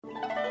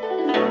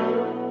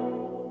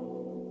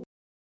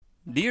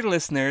Dear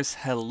listeners,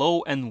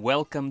 hello and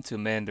welcome to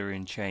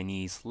Mandarin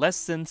Chinese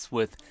Lessons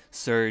with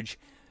Serge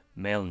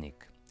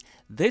Melnik.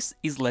 This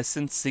is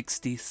lesson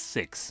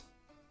 66,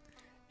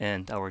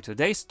 and our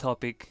today's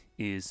topic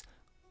is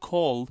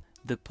Call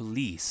the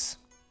Police.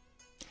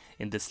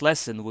 In this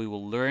lesson, we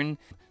will learn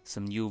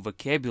some new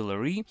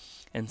vocabulary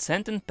and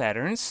sentence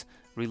patterns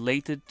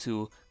related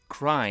to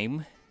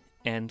crime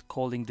and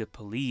calling the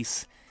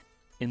police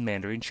in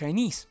Mandarin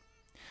Chinese.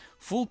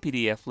 Full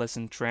PDF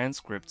lesson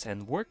transcripts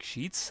and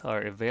worksheets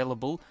are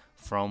available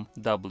from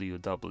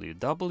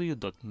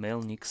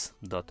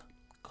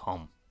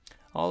www.melnix.com.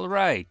 All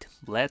right,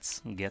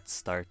 let's get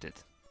started.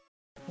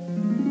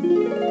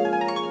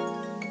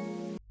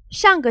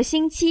 上个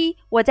星期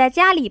我在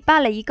家里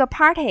办了一个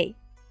party，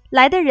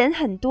 来的人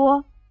很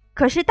多，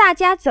可是大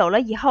家走了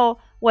以后，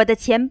我的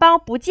钱包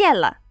不见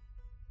了。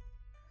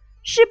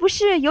是不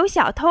是有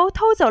小偷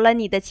偷走了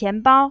你的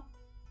钱包？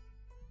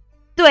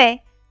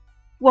对，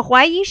我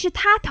怀疑是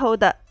他偷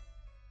的。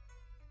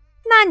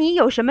那你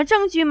有什么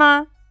证据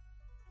吗？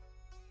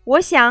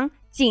我想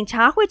警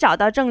察会找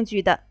到证据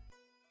的。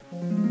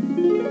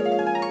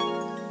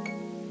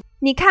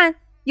你看，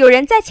有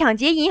人在抢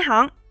劫银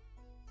行。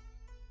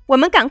我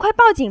们赶快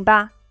报警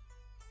吧。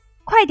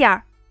快点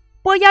儿，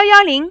拨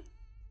110。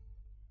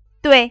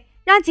对，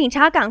让警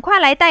察赶快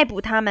来逮捕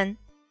他们。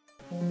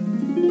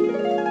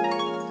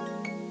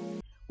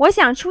我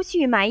想出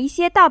去买一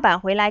些盗版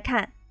回来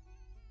看。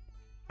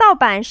盗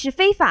版是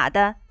非法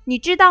的，你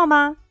知道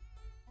吗？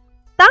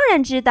当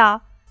然知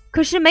道，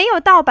可是没有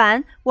盗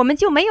版，我们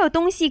就没有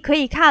东西可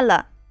以看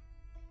了。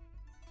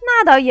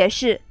那倒也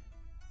是，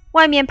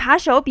外面扒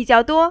手比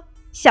较多，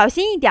小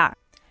心一点。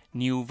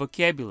New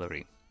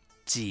vocabulary,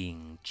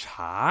 警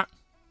察,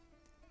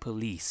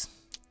 police.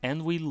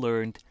 And we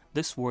learned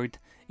this word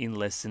in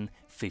lesson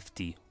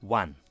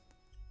 51.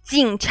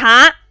 警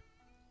察，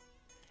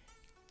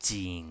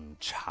警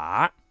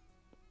察，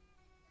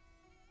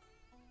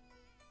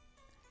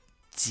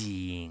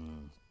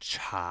警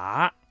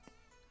察。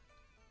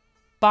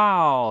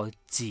报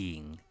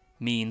警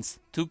means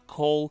to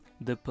call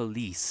the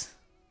police.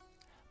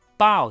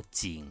 报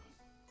警，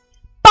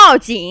报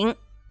警。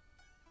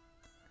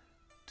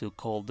To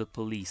call the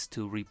police,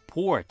 to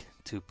report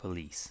to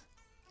police.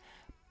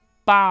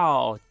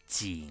 报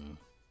警。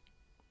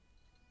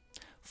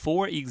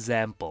For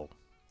example,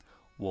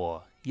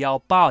 我要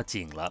报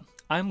警了。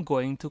I'm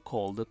going to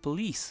call the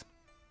police.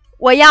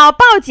 我要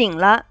报警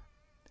了。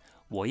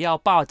我要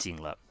报警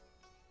了。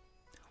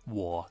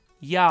我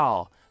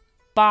要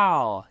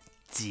报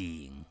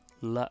警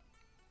了。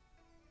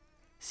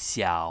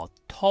小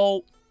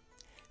偷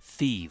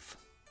thief.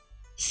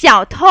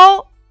 小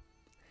偷，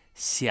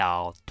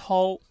小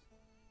偷，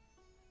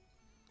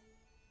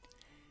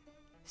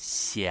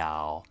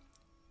小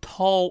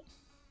偷。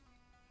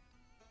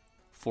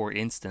For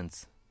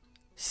instance,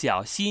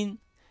 小心，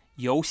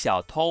有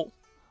小偷。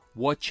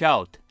Watch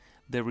out,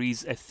 there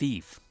is a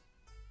thief.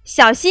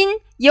 小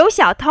心，有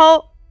小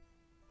偷。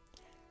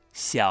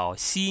小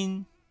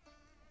心，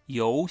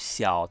有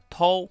小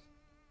偷。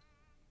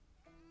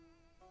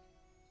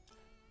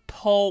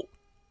偷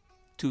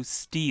to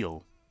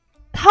steal.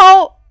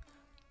 偷，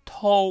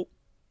偷，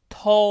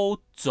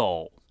偷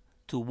走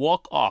to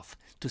walk off,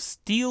 to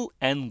steal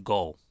and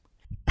go.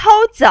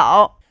 偷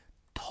走，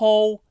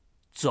偷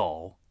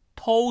走，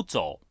偷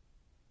走，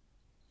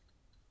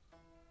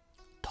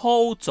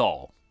偷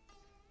走。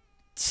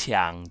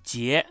抢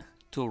劫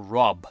to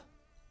rob,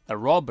 a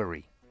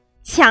robbery.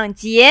 抢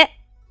劫，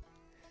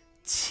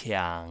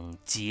抢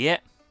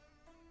劫，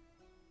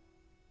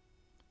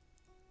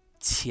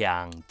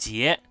抢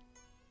劫。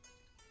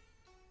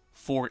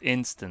For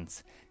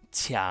instance,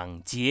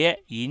 抢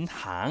劫银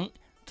行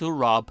to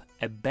rob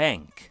a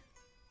bank.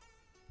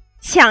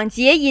 抢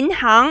劫银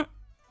行，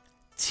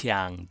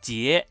抢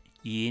劫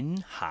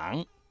银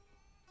行。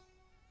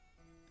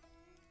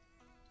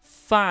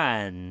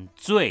犯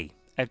罪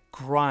a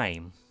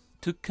crime,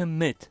 to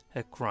commit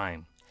a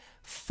crime.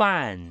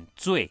 犯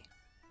罪，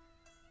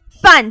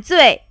犯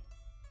罪，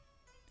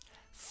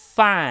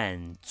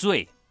犯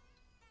罪。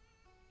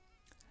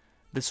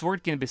This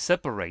word can be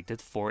separated.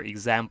 For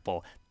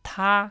example,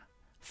 他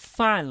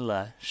犯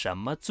了什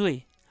么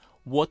罪？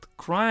 What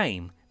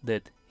crime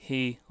did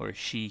he or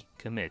she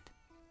commit?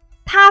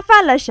 他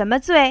犯了什么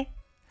罪？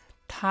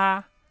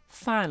他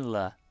犯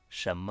了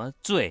什么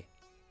罪？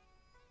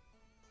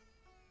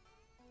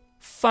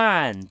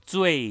犯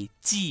罪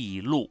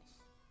记录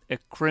a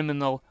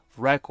criminal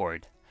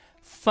record.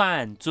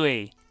 犯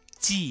罪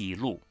记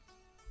录，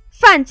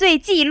犯罪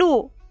记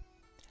录，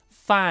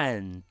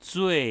犯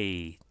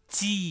罪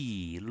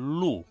记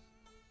录。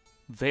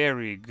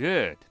Very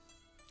good.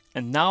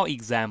 And now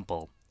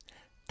example.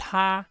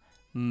 他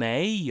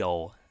没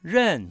有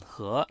任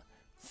何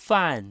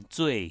犯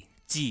罪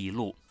记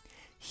录。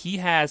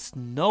He has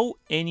no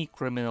any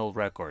criminal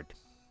record.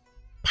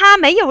 他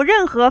没有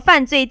任何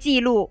犯罪记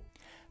录。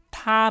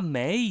他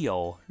没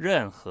有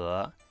任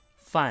何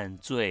犯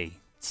罪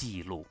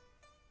记录。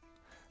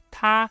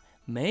他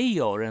没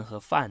有任何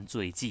犯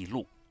罪记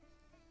录。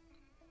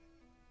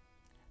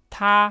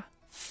他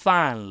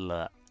犯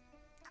了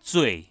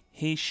罪。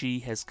He,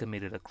 she has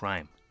committed a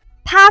crime.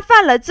 他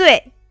犯了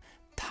罪。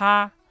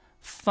他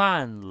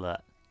犯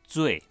了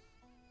罪。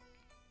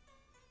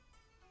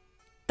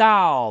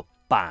盗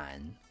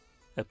版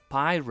a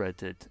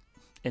pirated,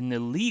 an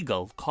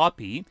illegal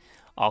copy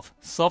of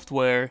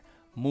software,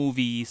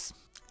 movies,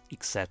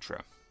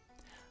 etc.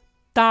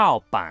 盗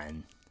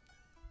版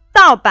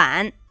盗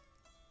版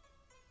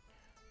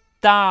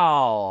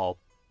盗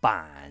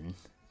版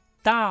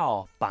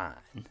盗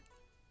版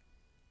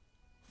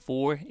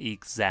For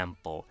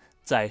example,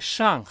 在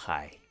上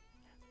海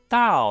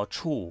到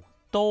处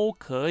都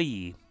可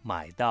以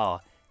买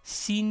到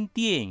新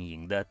电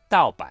影的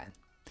盗版。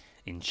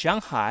In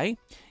Shanghai,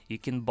 you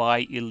can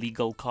buy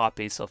illegal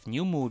copies of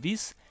new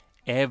movies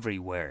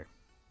everywhere.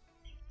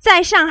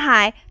 在上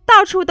海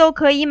到处都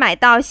可以买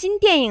到新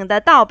电影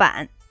的盗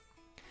版。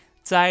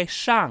在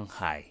上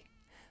海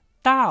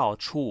到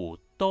处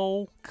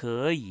都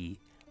可以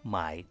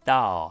买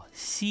到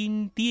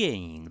新电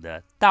影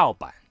的盗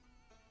版。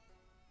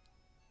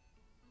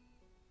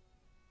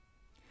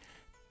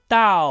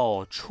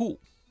到处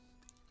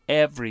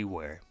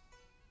everywhere.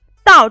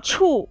 到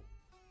处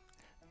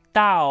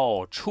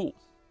到处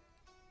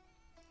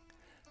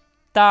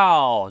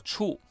到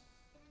处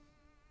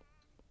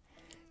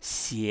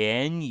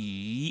嫌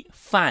疑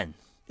犯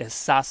a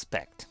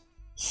suspect.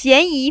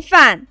 嫌疑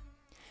犯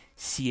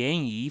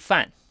嫌疑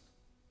犯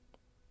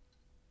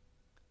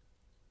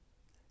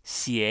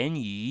嫌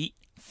疑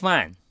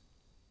犯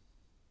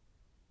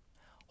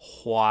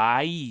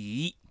怀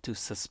疑 to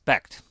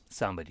suspect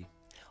somebody.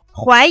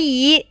 怀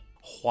疑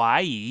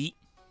怀疑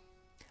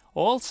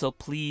Also,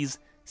 please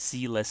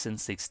see lesson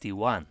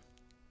 61.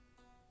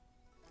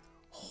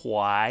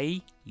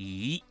 怀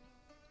疑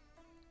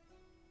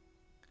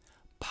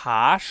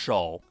扒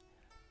手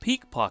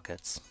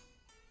pickpockets.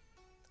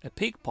 A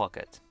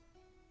pickpocket.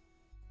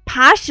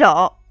 扒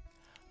手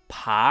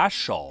扒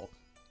手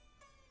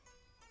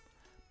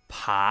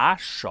扒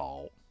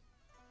手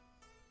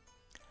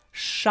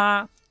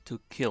杀 to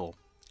kill.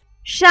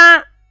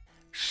 杀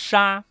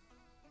杀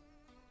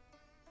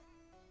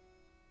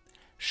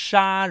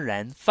杀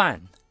人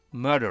犯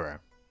murderer.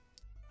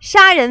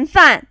 杀人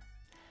犯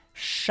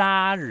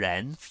杀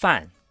人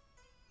犯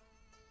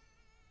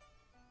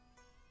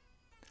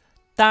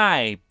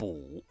逮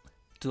捕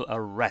to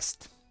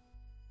arrest.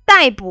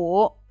 逮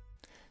捕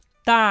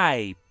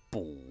逮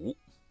捕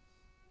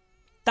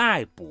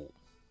逮捕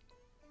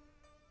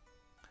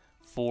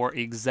For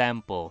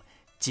example,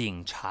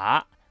 警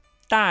察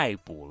逮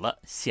捕了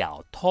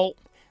小偷。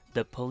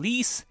The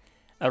police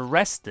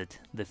arrested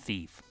the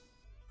thief.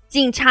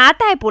 警察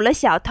逮捕了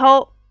小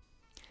偷。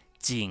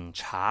警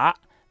察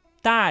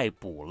逮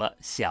捕了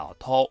小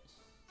偷。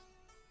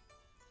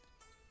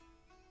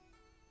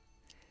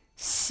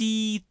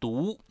吸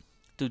毒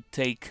to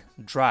take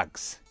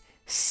drugs.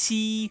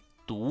 吸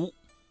毒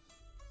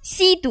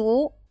吸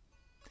毒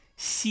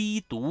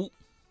吸毒。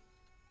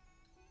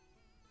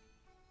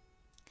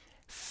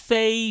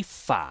非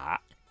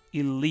法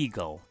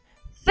illegal.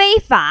 非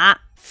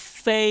法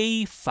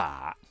非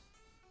法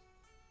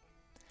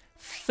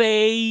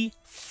非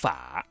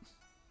法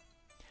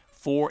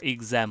For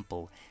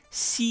example,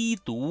 吸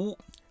毒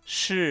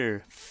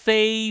是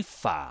非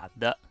法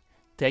的。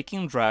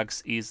Taking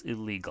drugs is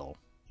illegal.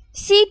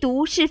 吸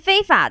毒是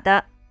非法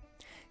的。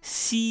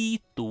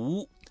吸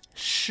毒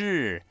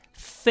是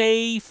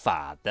非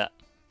法的。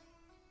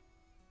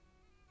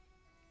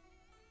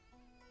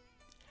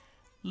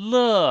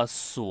勒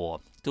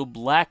索 to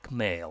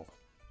blackmail.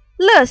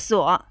 勒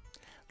索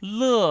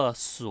勒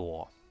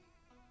索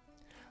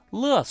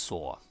勒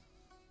索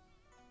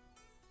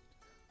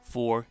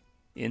For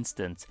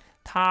instance,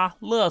 他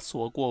勒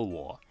索过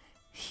我。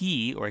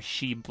He or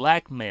she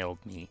blackmailed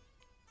me.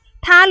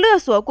 他勒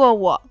索过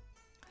我。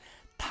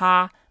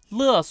他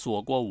勒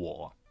索过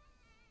我。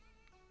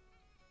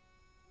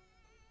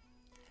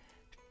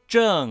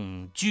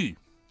证据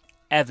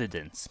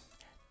evidence.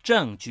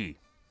 证据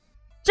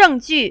证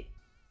据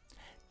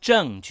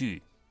证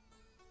据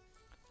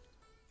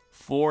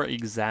For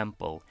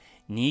example,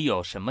 你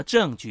有什么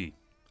证据？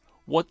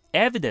 What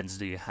evidence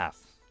do you have?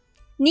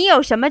 你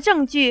有什么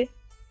证据？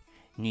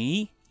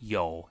你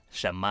有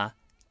什么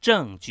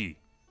证据？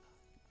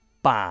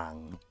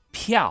绑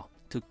票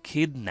to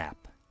kidnap.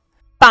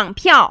 绑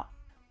票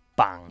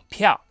绑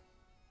票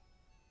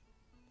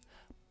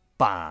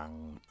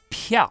绑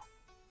票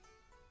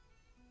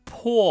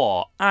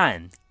破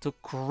案 to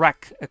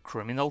crack a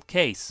criminal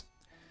case.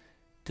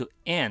 To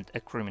end a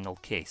criminal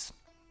case.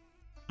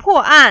 破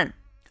案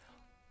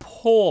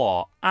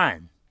破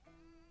案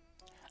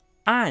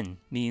案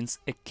means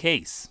a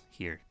case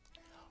here.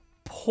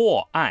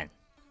 破案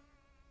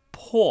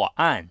破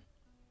案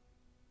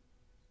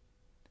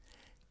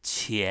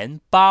钱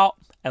包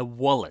a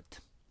wallet.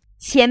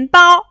 钱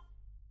包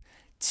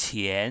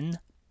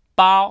钱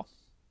包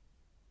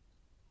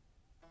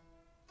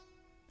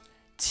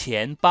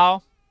钱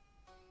包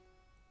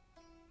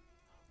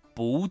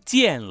不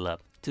见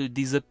了 to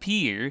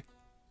disappear.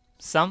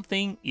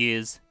 Something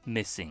is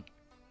missing.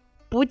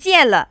 不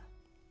见了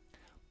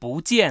不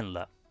见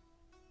了。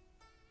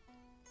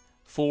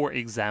For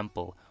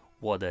example,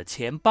 我的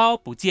钱包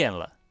不见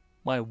了。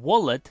My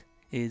wallet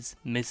is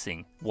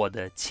missing. 我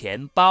的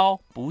钱包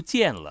不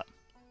见了。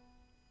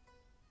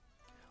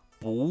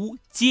不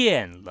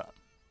见了。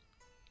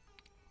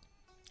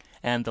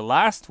And the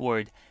last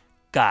word,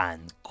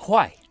 赶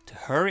快, to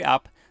hurry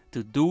up,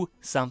 to do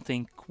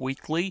something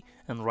quickly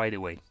and right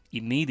away,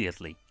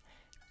 immediately.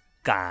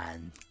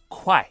 赶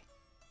快。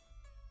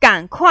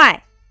赶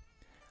快。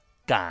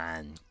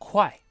赶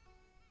快。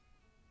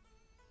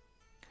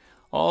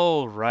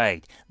All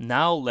right,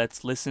 now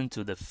let's listen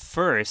to the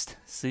first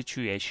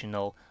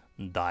situational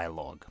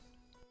dialogue.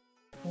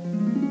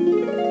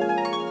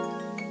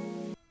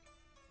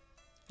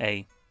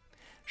 A.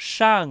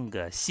 上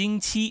个星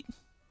期，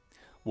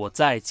我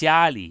在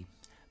家里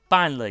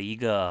办了一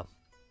个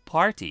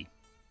party，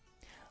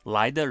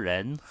 来的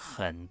人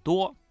很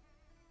多，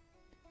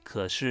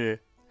可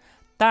是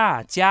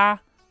大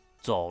家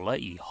走了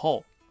以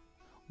后，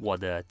我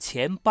的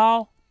钱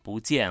包不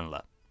见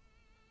了。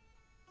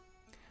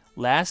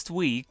Last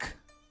week,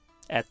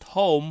 at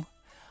home,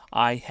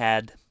 I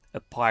had a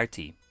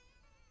party.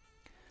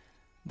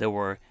 There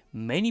were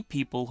many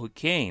people who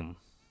came,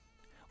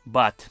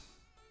 but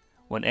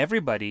when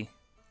everybody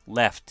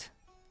left,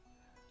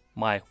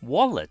 my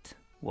wallet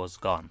was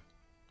gone.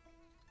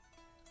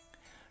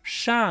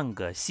 上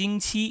个星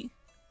期，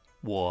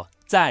我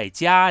在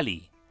家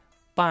里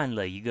办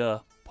了一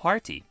个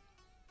party.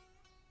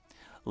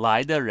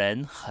 来的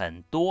人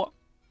很多，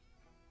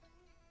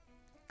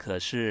可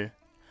是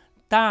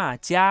大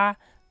家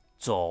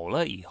走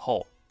了以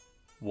后，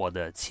我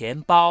的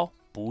钱包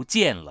不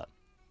见了。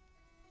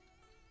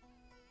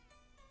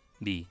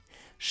B.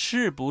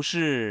 是不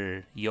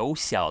是有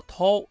小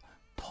偷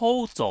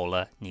偷走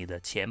了你的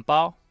钱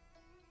包？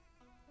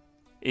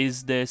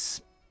 Is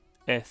this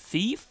a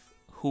thief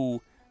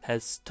who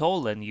has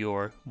stolen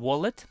your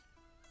wallet?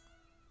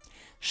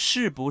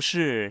 是不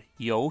是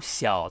有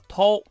小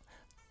偷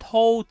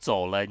偷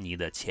走了你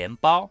的钱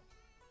包？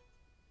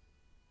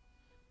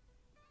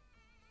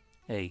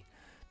 A.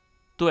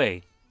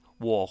 对，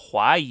我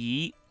怀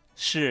疑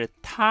是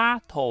他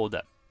偷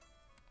的。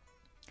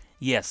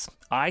Yes,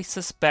 I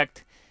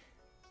suspect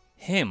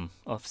him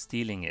of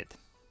stealing it.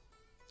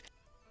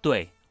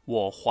 对，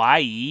我怀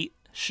疑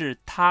是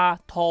他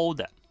偷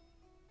的。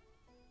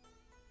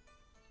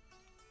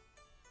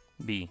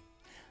B.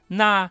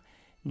 那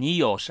你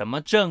有什么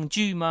证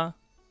据吗？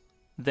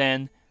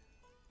 Then,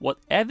 what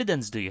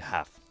evidence do you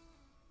have?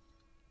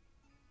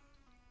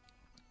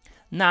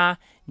 那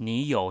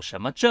你有什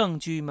么证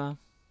据吗？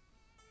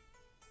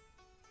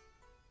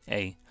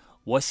 A.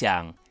 我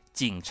想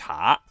警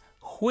察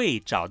会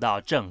找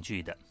到证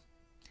据的。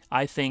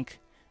I think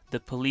the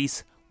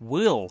police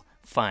will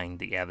find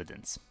the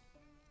evidence.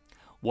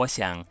 我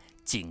想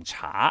警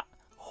察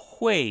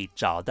会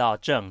找到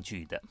证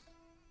据的。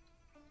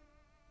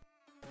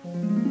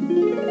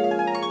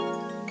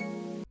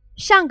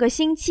上个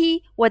星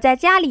期我在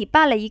家里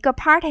办了一个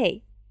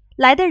party，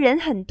 来的人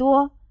很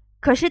多，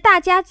可是大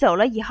家走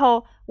了以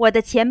后，我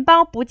的钱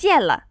包不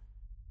见了。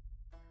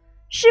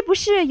是不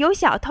是有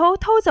小偷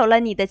偷走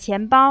了你的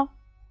钱包？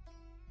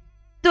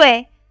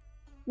对，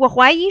我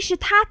怀疑是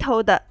他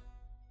偷的。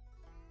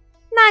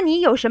那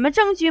你有什么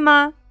证据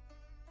吗？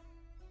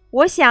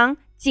我想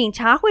警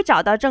察会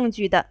找到证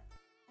据的。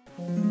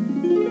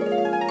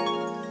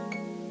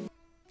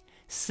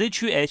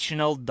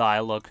Situational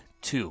Dialogue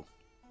 2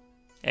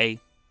 A.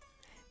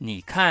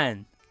 你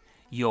看，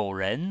有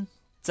人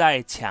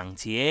在抢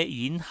劫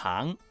银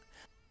行。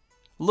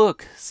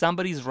Look,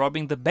 somebody's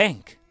robbing the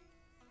bank.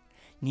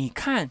 你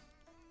看，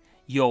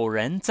有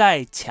人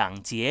在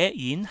抢劫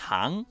银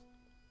行。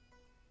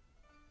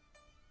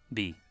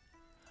B.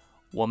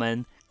 我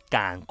们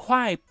赶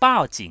快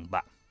报警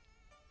吧。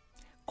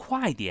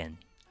快点，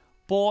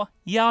拨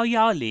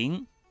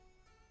110。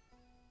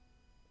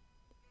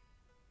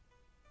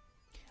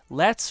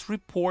Let's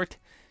report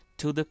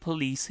to the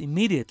police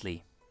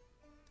immediately.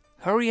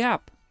 Hurry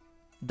up.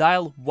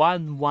 Dial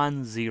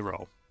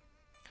 110.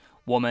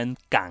 我们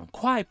赶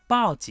快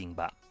报警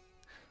吧。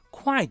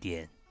快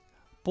点，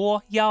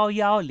拨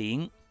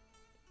110。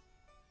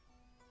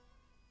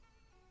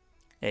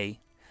A.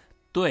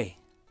 对，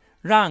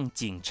让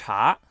警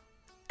察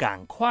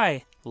赶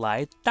快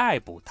来逮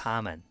捕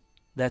他们。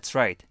That's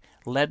right.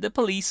 Let the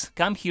police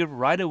come here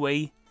right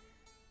away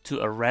to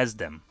arrest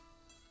them.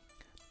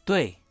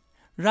 对，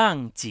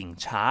让警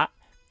察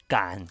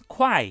赶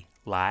快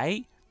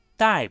来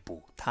逮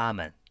捕他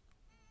们。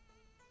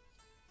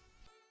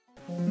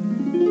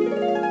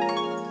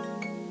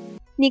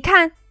你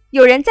看，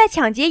有人在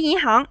抢劫银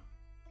行。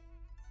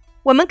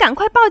我们赶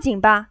快报警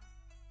吧。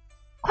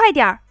快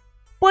点儿，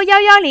拨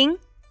110。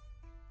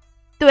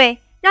对，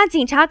让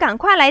警察赶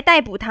快来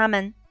逮捕他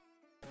们。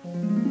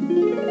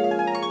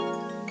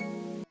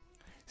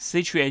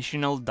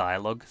Situational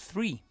Dialogue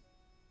 3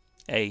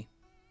 A.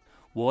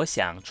 我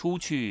想出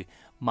去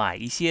买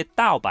一些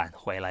盗版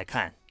回来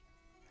看。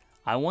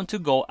I want to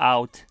go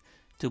out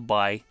to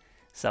buy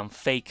some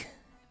fake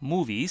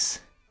movies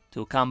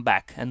to come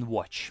back and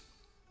watch.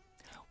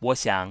 我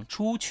想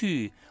出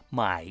去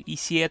买一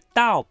些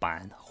盗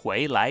版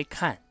回来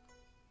看。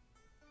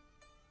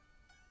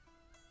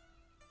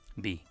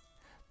B.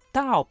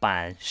 盗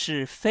版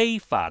是非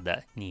法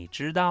的，你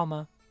知道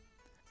吗？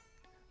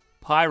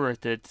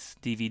 Pirated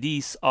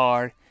DVDs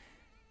are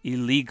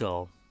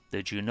illegal.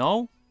 Did you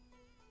know?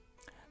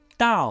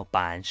 盗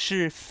版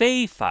是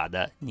非法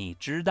的，你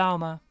知道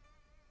吗？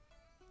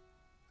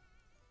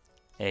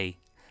 A.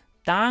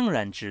 当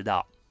然知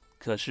道，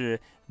可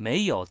是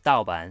没有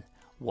盗版，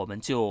我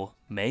们就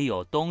没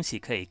有东西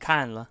可以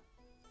看了。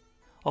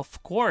Of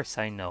course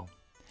I know,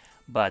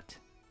 but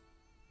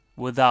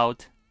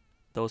without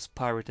those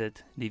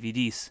pirated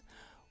DVDs,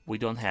 we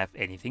don't have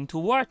anything to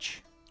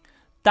watch.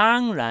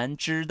 当然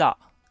知道，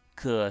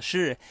可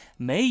是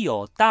没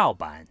有盗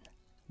版，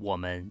我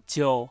们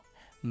就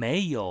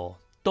没有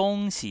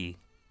东西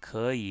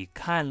可以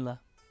看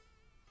了。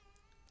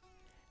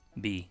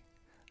B.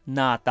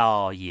 那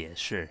倒也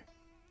是。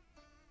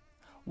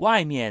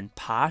外面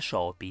扒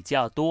手比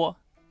较多，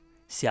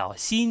小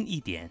心一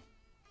点。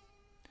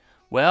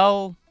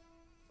Well,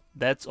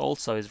 that's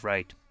also is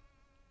right.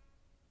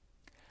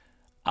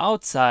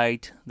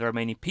 Outside, there are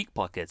many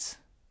pickpockets.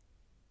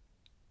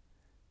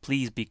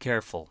 Please be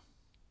careful.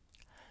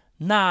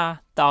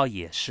 那倒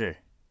也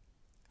是。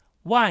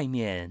外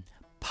面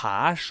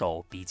扒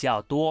手比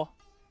较多，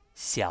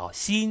小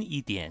心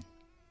一点。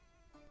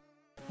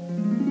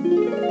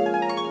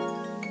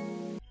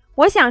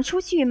我想出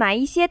去买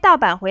一些盗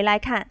版回来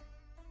看。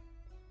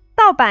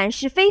盗版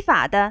是非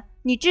法的，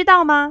你知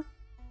道吗？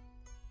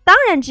当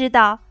然知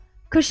道，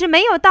可是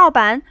没有盗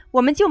版，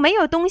我们就没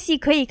有东西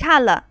可以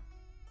看了。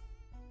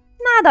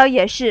那倒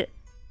也是，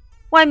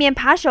外面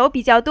扒手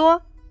比较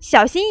多，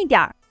小心一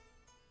点。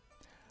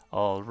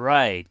All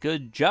right,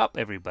 good job,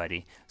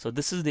 everybody. So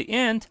this is the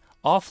end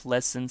of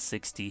lesson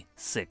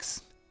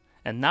 66.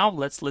 And now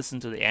let's listen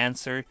to the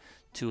answer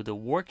to the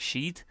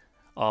worksheet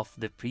of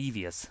the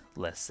previous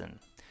lesson.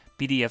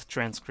 PDF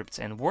transcripts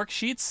and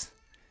worksheets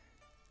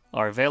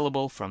are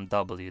available from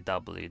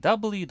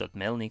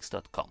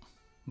www.melnix.com.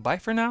 Bye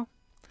for now.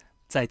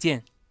 再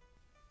见.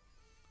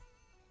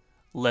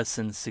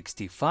 Lesson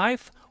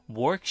 65,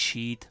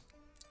 Worksheet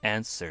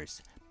Answers.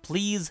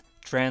 Please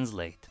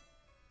translate.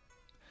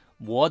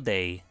 我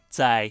得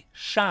在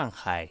上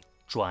海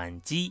转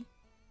机。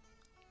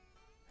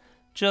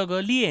这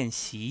个练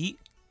习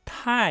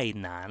太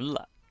难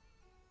了。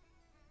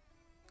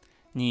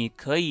你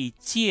可以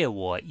借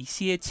我一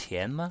些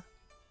钱吗？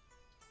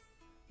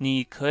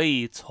你可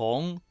以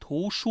从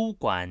图书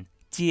馆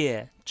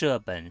借这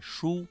本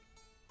书。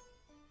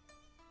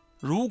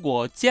如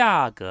果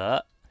价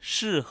格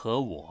适合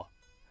我，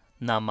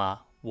那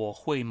么我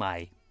会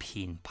买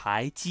品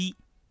牌机。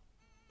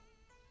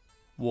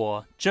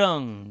我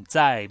正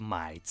在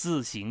买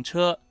自行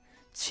车，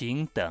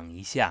请等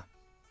一下。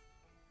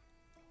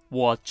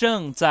我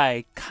正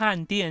在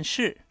看电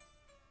视。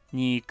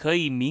你可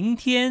以明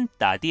天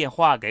打电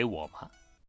话给我吗？